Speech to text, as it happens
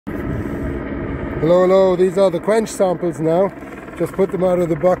Hello, hello, these are the Quench samples now. Just put them out of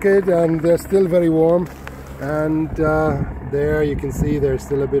the bucket and they're still very warm. And there you can see there's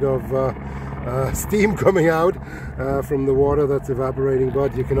still a bit of steam coming out from the water that's evaporating,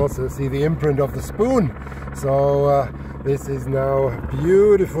 but you can also see the imprint of the spoon. So this is now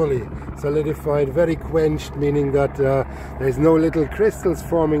beautifully solidified, very quenched, meaning that there's no little crystals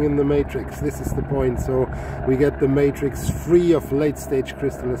forming in the matrix. This is the point. So we get the matrix free of late stage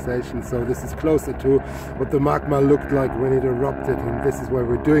crystallization. So this is closer to what the magma looked like when it erupted, and this is why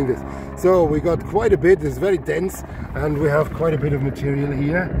we're doing this. So we got quite a bit. It's very dense and we have quite a bit of material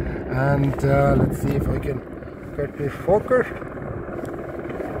here. And let's see if I can get the focus.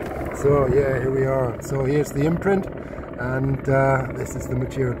 So yeah, here we are. So here's the imprint, and this is the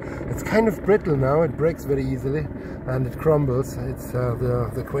material. It's kind of brittle now, it breaks very easily and it crumbles. It's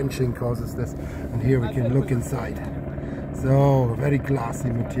the quenching causes this, and here we can look inside. So very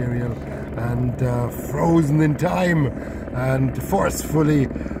glassy material and frozen in time and forcefully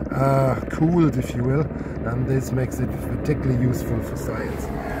cooled, if you will, and this makes it particularly useful for science.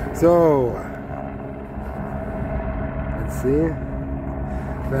 So let's see.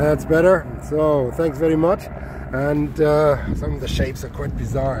 That's better. So thanks very much. And some of the shapes are quite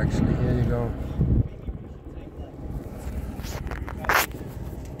bizarre actually. Here you go.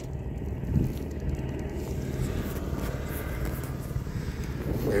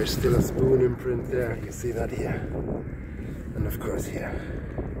 There's still a spoon imprint there. You see that here. And of course here.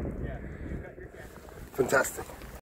 Fantastic.